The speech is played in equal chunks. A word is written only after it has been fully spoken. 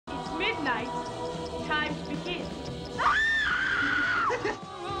right. Time to begin.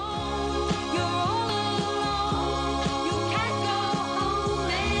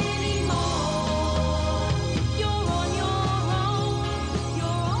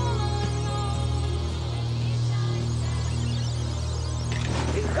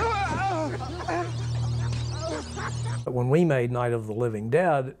 When we made Night of the Living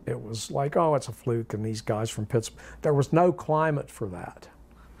Dead, it was like, oh, it's a fluke, and these guys from Pittsburgh. There was no climate for that.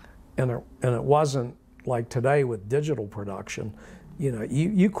 And it wasn't like today with digital production. You know,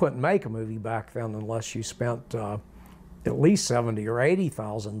 you couldn't make a movie back then unless you spent at least 70 or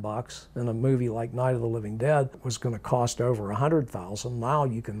 80,000 bucks. And a movie like Night of the Living Dead was going to cost over 100,000. Now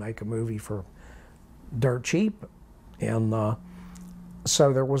you can make a movie for dirt cheap. And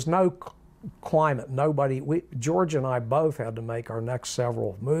so there was no climate. George and I both had to make our next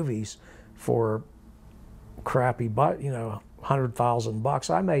several movies for crappy, but you know, 100,000 bucks.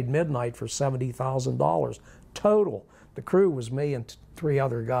 I made Midnight for $70,000 total. The crew was me and 3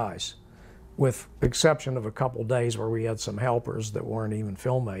 other guys, with the exception of a couple days where we had some helpers that weren't even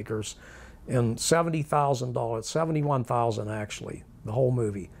filmmakers. And $70,000, $71,000 actually, the whole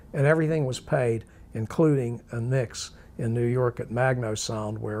movie, and everything was paid, including a mix in New York at Magno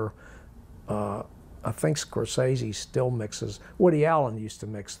Sound, where I think Scorsese still mixes. Woody Allen used to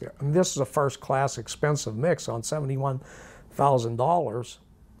mix there. I mean, this is a first-class expensive mix on $71,000,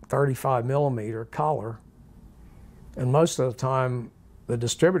 35 millimeter color. And most of the time, the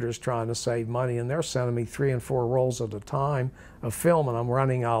distributor's trying to save money, and they're sending me 3 and 4 rolls at a time of film, and I'm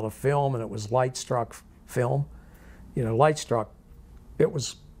running out of film, and it was light-struck film. You know, light-struck, it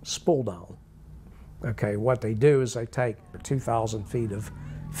was spool down. Okay, what they do is they take 2,000 feet of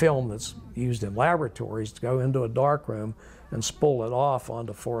film that's used in laboratories to go into a dark room and spool it off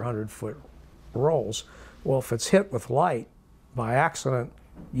onto 400-foot rolls. Well, if it's hit with light by accident,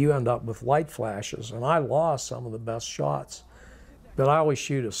 you end up with light flashes, and I lost some of the best shots. But I always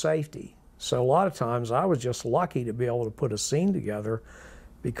shoot a safety. So a lot of times I was just lucky to be able to put a scene together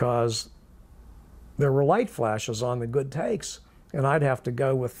because there were light flashes on the good takes, and I'd have to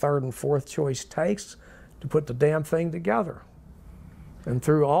go with 3rd and 4th choice takes to put the damn thing together. And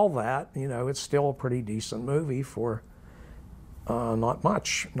through all that, you know, it's still a pretty decent movie for not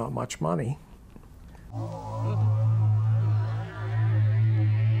much money.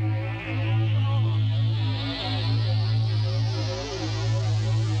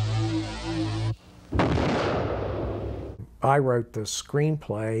 I wrote the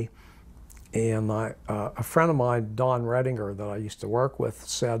screenplay, and a friend of mine, Don Redinger, that I used to work with,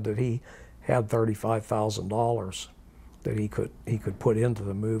 said that he had $35,000 that he could put into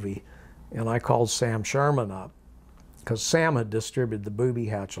the movie. And I called Sam Sherman up, because Sam had distributed The Booby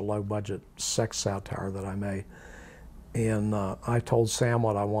Hatch, a low-budget sex satire that I made. And I told Sam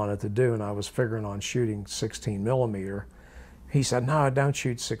what I wanted to do, and I was figuring on shooting 16 millimeter. He said, no, don't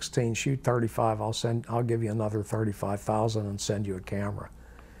shoot 16, shoot 35. I'll give you another 35,000 and send you a camera.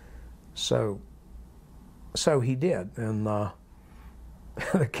 So he did, and the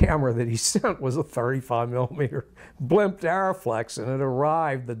camera that he sent was a 35 millimeter blimp Arriflex, and it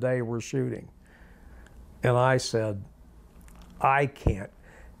arrived the day we're shooting. And I said, I can't.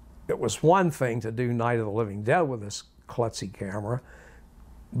 It was one thing to do Night of the Living Dead with this klutzy camera,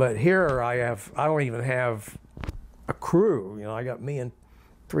 but here I don't even have a crew. You know, I got me and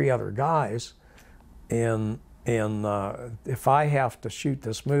 3 other guys, and if I have to shoot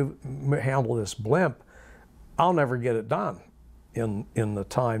this handle this blimp, I'll never get it done in the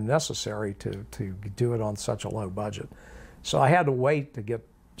time necessary to do it on such a low budget. So I had to wait to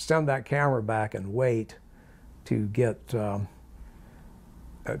send that camera back and wait to get a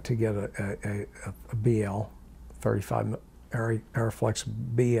BL 35 Arriflex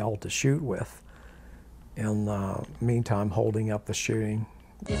BL to shoot with. And meantime, holding up the shooting.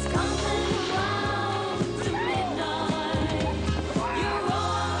 It's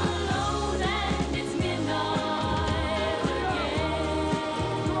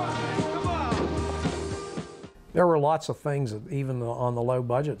there were lots of things that even on the low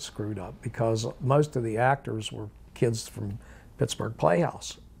budget screwed up, because most of the actors were kids from Pittsburgh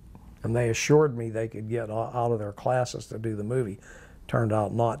Playhouse, and they assured me they could get out of their classes to do the movie. Turned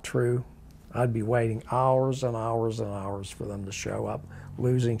out not true. I'd be waiting hours and hours and hours for them to show up,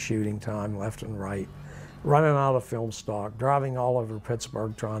 losing shooting time left and right, running out of film stock, driving all over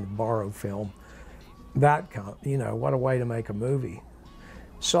Pittsburgh trying to borrow film. That kind of, you know, what a way to make a movie.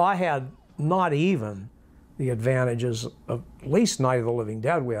 So I had not even the advantages of at least Night of the Living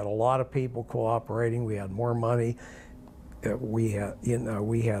Dead. We had a lot of people cooperating. We had more money. We had,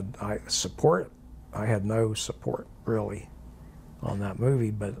 support. I had no support, really. on that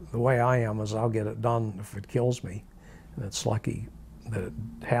movie, but the way I am is I'll get it done if it kills me, and it's lucky that it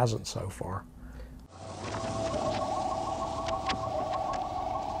hasn't so far.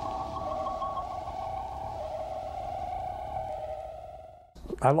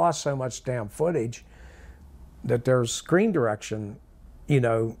 I lost so much damn footage that there's screen direction, you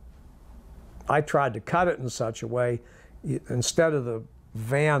know, I tried to cut it in such a way, instead of the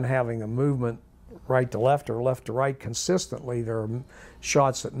van having a movement right to left or left to right consistently, there are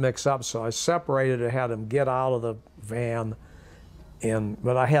shots that mix up. So I separated it, had him get out of the van,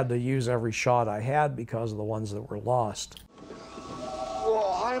 but I had to use every shot I had because of the ones that were lost.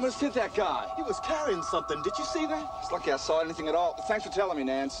 Whoa, I almost hit that guy. He was carrying something. Did you see that? It's lucky I saw anything at all. Thanks for telling me,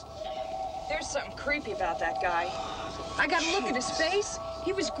 Nance. There's something creepy about that guy. I got a look at his face.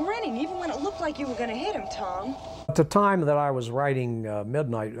 He was grinning even when it looked like you were going to hit him, Tom. At the time that I was writing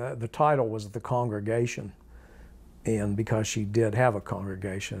Midnight, the title was The Congregation, and because she did have a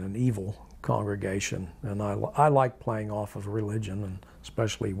congregation, an evil congregation, and I like playing off of religion, and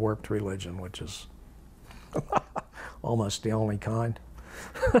especially warped religion, which is almost the only kind.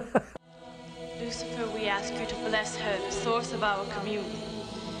 Lucifer, we ask you to bless her, the source of our communion.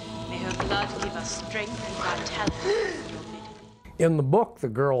 May her blood give us strength and vitality. In the book, the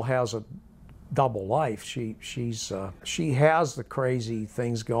girl has a double life. She has the crazy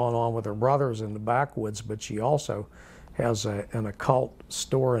things going on with her brothers in the backwoods, but she also has an occult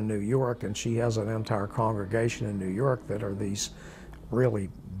store in New York, and she has an entire congregation in New York that are these really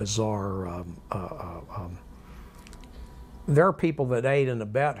bizarre. There are people that aid and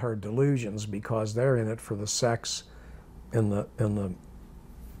abet her delusions because they're in it for the sex and the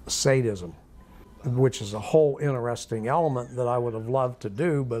sadism, which is a whole interesting element that I would have loved to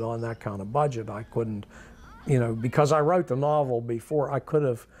do, but on that kind of budget I couldn't, you know, because I wrote the novel before, I could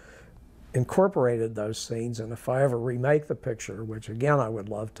have incorporated those scenes, and if I ever remake the picture, which again I would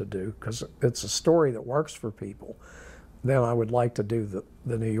love to do because it's a story that works for people, then I would like to do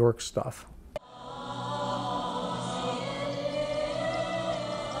the New York stuff.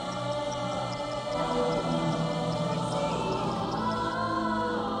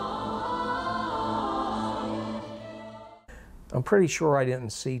 I'm pretty sure I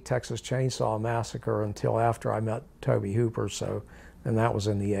didn't see Texas Chainsaw Massacre until after I met Tobe Hooper, and that was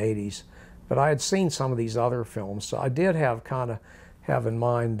in the 80s. But I had seen some of these other films, so I did have in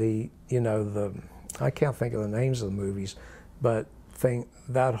mind I can't think of the names of the movies, but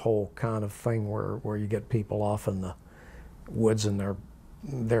that whole kind of thing where you get people off in the woods and they're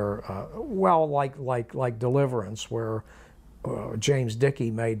well, like Deliverance, where James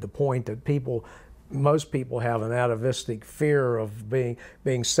Dickey made the point that most people have an atavistic fear of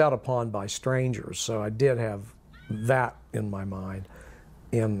being set upon by strangers, so I did have that in my mind.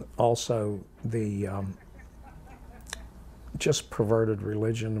 And also the just perverted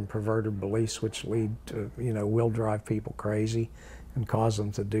religion and perverted beliefs, which lead to, will drive people crazy and cause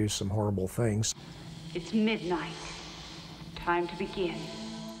them to do some horrible things. It's midnight. Time to begin.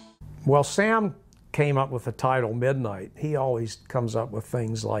 Well, Sam came up with the title Midnight. He always comes up with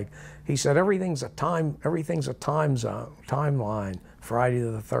things like, he said everything's a time zone, timeline, Friday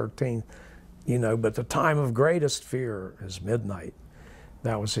the 13th, but the time of greatest fear is midnight.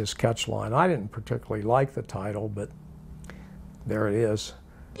 That was his catch line. I didn't particularly like the title, but there it is.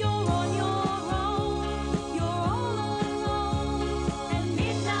 You're on your own, you're all alone, and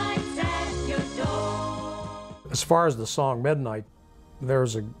midnight's at your door. As far as the song Midnight,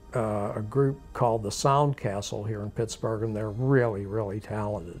 there's a group called the Sound Castle here in Pittsburgh, and they're really, really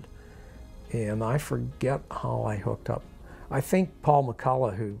talented. And I forget how I hooked up. I think Paul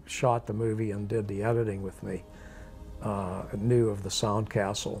McCullough, who shot the movie and did the editing with me, knew of the Sound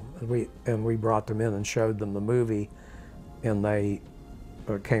Castle. And we brought them in and showed them the movie, and they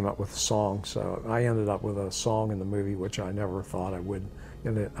came up with a song. So I ended up with a song in the movie, which I never thought I would.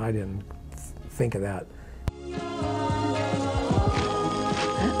 And I didn't think of that.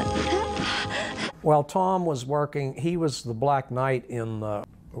 Well, Tom was working, he was the Black Knight in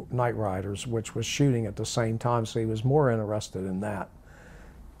Night Riders, which was shooting at the same time, so he was more interested in that.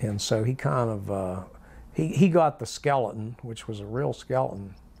 And so he kind of, he got the skeleton, which was a real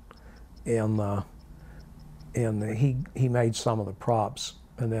skeleton, and he made some of the props,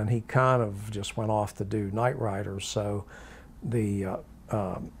 and then he kind of just went off to do Night Riders. So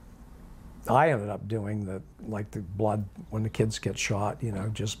I ended up doing the blood, when the kids get shot,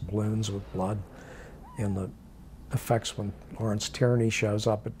 just balloons with blood. And the effects when Lawrence Tierney shows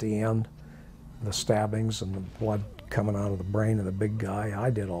up at the end, the stabbings and the blood coming out of the brain of the big guy, I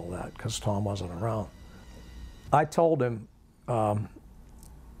did all that because Tom wasn't around. I told him,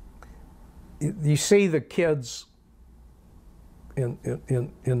 you see the kids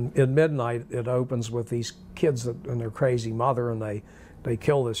in Midnight, it opens with these kids and their crazy mother, and they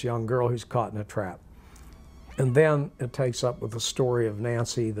kill this young girl who's caught in a trap. And then it takes up with the story of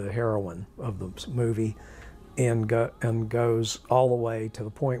Nancy, the heroine of the movie, and goes all the way to the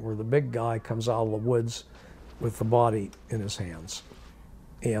point where the big guy comes out of the woods with the body in his hands.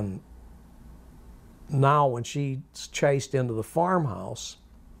 And now when she's chased into the farmhouse,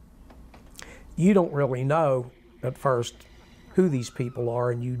 you don't really know at first who these people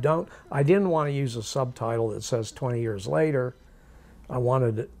are, and you don't. I didn't want to use a subtitle that says 20 years later. I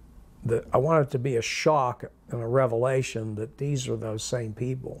wanted it to be a shock and a revelation that these are those same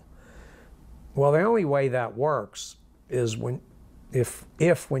people. Well, the only way that works is when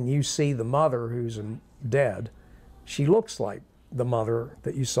you see the mother who's dead, she looks like the mother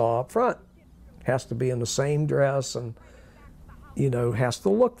that you saw up front. Has to be in the same dress and, you know, has to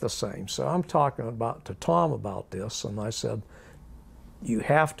look the same. So I'm talking to Tom about this, and I said, you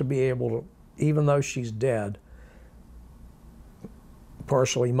have to be able to, even though she's dead,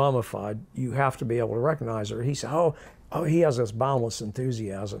 partially mummified, you have to be able to recognize her. He said, oh, he has this boundless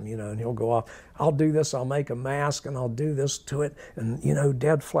enthusiasm, you know, and he'll go off, I'll do this, I'll make a mask, and I'll do this to it, and, you know,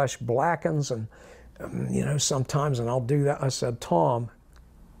 dead flesh blackens, and, you know, sometimes, and I'll do that. I said, Tom,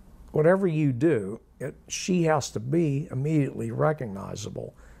 whatever you do, she has to be immediately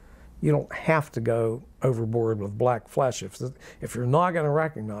recognizable. You don't have to go overboard with black flesh. If you're not going to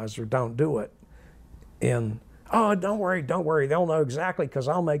recognize her, don't do it. And, oh, don't worry, they'll know exactly, because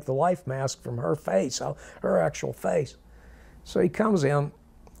I'll make the life mask from her face, her actual face. So he comes in,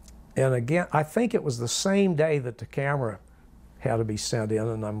 and again, I think it was the same day that the camera had to be sent in,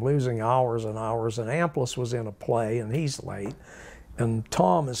 and I'm losing hours and hours, and Amplis was in a play, and he's late, and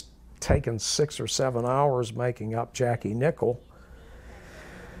Tom has taken 6 or 7 hours making up Jackie Nickel.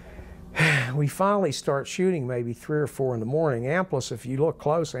 We finally start shooting maybe 3 or 4 in the morning. Amplis, if you look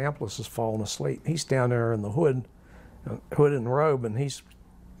close, Amplis has fallen asleep. He's down there in the hood and robe, and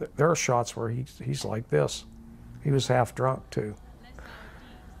there are shots where he's like this. He was half drunk too.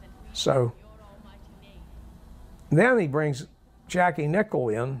 So then he brings Jackie Nickel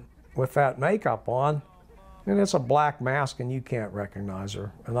in with that makeup on, and it's a black mask, and you can't recognize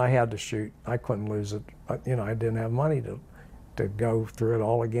her. And I had to shoot. I couldn't lose it. You know, I didn't have money to go through it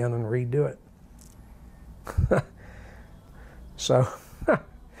all again and redo it. So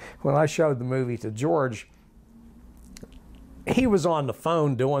when I showed the movie to George, he was on the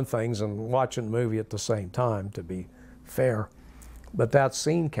phone doing things and watching the movie at the same time, to be fair. But that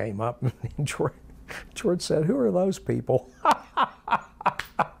scene came up, and George said, "Who are those people?"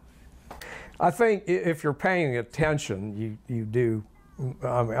 I think if you're paying attention, you do.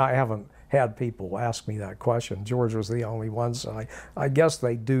 I mean, I haven't had people ask me that question. George was the only one, so I guess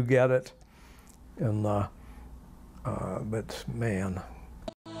they do get it. And but man,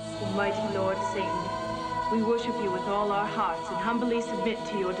 Almighty Lord Satan, we worship you with all our hearts and humbly submit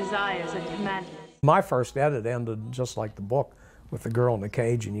to your desires and commandments. My first edit ended just like the book, with the girl in the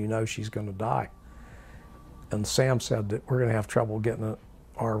cage, and you know she's going to die. And Sam said that we're going to have trouble getting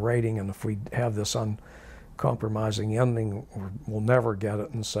our rating, and if we have this uncompromising ending, we'll never get it.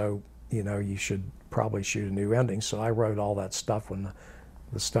 And so, you know, you should probably shoot a new ending. So I wrote all that stuff when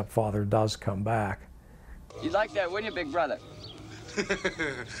the stepfather does come back. You'd like that, wouldn't you, big brother?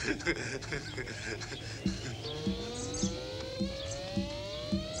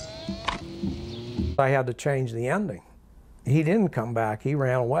 I had to change the ending. He didn't come back, he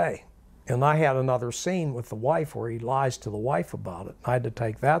ran away. And I had another scene with the wife where he lies to the wife about it. I had to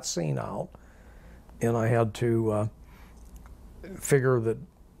take that scene out, and I had to figure that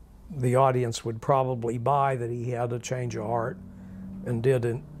the audience would probably buy that he had a change of heart, and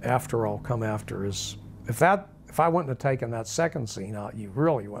did, after all, come after his. If I wouldn't have taken that second scene out, you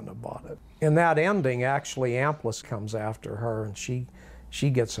really wouldn't have bought it. In that ending, actually, Amplis comes after her, and she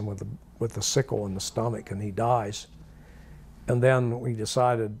gets him with the sickle in the stomach, and he dies. And then we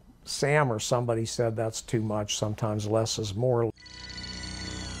decided, Sam or somebody said that's too much, sometimes less is more.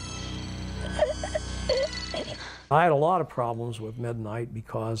 I had a lot of problems with Midnight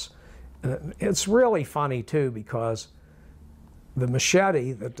because it's really funny too, because the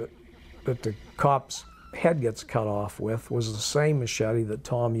machete that the cop's head gets cut off with was the same machete that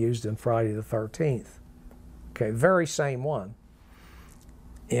Tom used in Friday the 13th. Okay, very same one.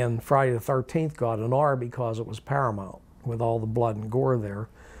 And Friday the 13th got an R because it was Paramount, with all the blood and gore there.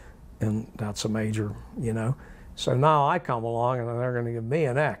 And that's a major, you know. So now I come along and they're going to give me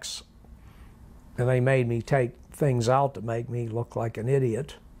an X. And they made me take things out to make me look like an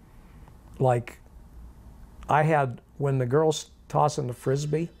idiot. Like, I had, when the girl's tossing the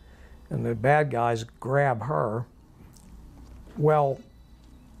Frisbee and the bad guys grab her, Well,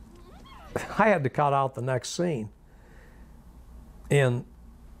 I had to cut out the next scene. And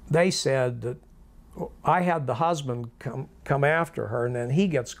they said that I had the husband come after her, and then he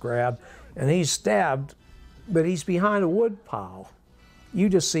gets grabbed and he's stabbed, but he's behind a wood pile. You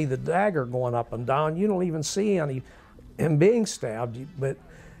just see the dagger going up and down. You don't even see him being stabbed, but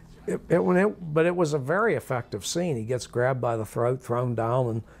it was a very effective scene. He gets grabbed by the throat, thrown down,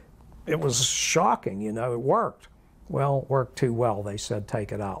 and it was shocking, you know. It worked. Well, it worked too well. They said,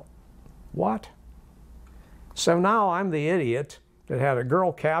 take it out. What? So now I'm the idiot that had a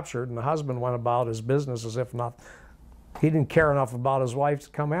girl captured, and the husband went about his business as if not, he didn't care enough about his wife to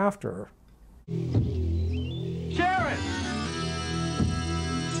come after her. Sharon!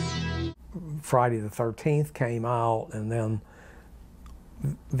 Friday the 13th came out, and then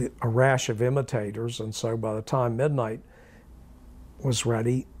a rash of imitators, and so by the time midnight was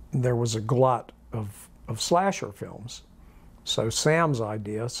ready, there was a glut of slasher films. So Sam's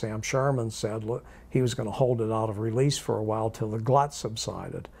idea, Sam Sherman said, look, he was going to hold it out of release for a while till the glut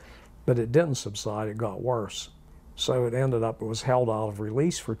subsided. But it didn't subside, it got worse. So it ended up, it was held out of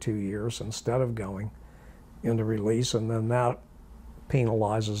release for 2 years instead of going into release, and then that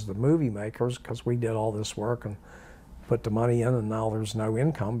penalizes the movie makers because we did all this work and put the money in, and now there's no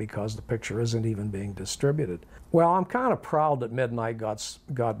income because the picture isn't even being distributed. Well, I'm kind of proud that Midnight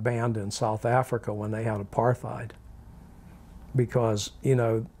got banned in South Africa when they had apartheid, because, you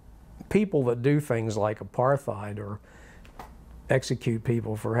know, people that do things like apartheid or execute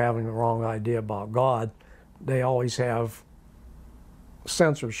people for having the wrong idea about God, they always have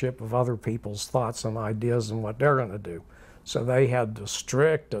censorship of other people's thoughts and ideas and what they're going to do. So they had the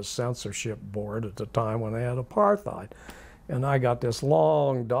strictest censorship board at the time when they had apartheid. And I got this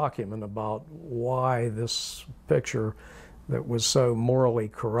long document about why this picture that was so morally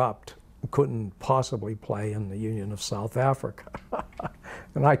corrupt couldn't possibly play in the Union of South Africa.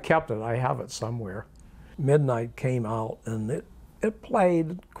 And I kept it, I have it somewhere. Midnight came out, and it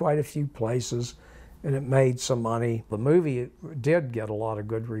played quite a few places, and it made some money. The movie did get a lot of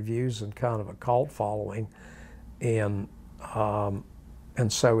good reviews and kind of a cult following, and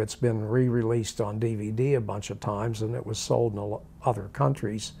so it's been re-released on DVD a bunch of times, and it was sold in other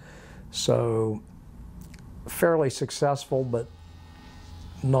countries. So fairly successful, but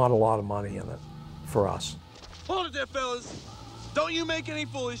not a lot of money in it for us. Hold it there, fellas. Don't you make any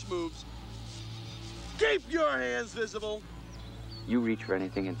foolish moves. Keep your hands visible. You reach for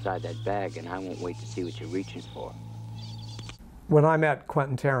anything inside that bag, and I won't wait to see what you're reaching for. When I met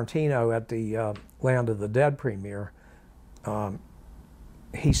Quentin Tarantino at the Land of the Dead premiere,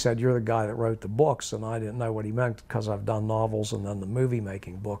 he said, "You're the guy that wrote the books," and I didn't know what he meant because I've done novels and then the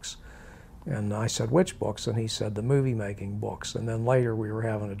movie-making books. And I said, "Which books?" And he said, "The movie-making books." And then later we were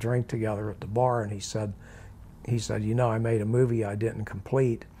having a drink together at the bar, and he said, "You know, I made a movie I didn't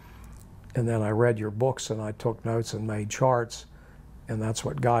complete, and then I read your books and I took notes and made charts, and that's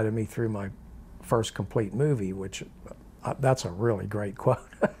what guided me through my first complete movie," which that's a really great quote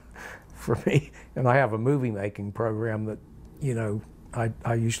for me. And I have a movie-making program that, you know,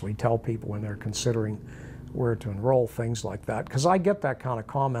 I usually tell people when they're considering where to enroll, things like that, because I get that kind of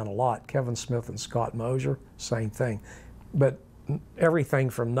comment a lot. Kevin Smith and Scott Mosier, same thing. But everything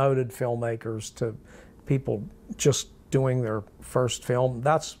from noted filmmakers to people just doing their first film,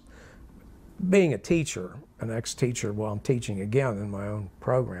 that's being a teacher, an ex-teacher, well, I'm teaching again in my own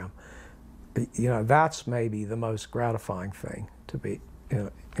program. You know, that's maybe the most gratifying thing to be,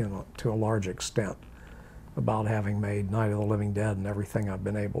 to a large extent, about having made Night of the Living Dead and everything I've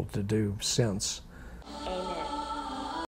been able to do since.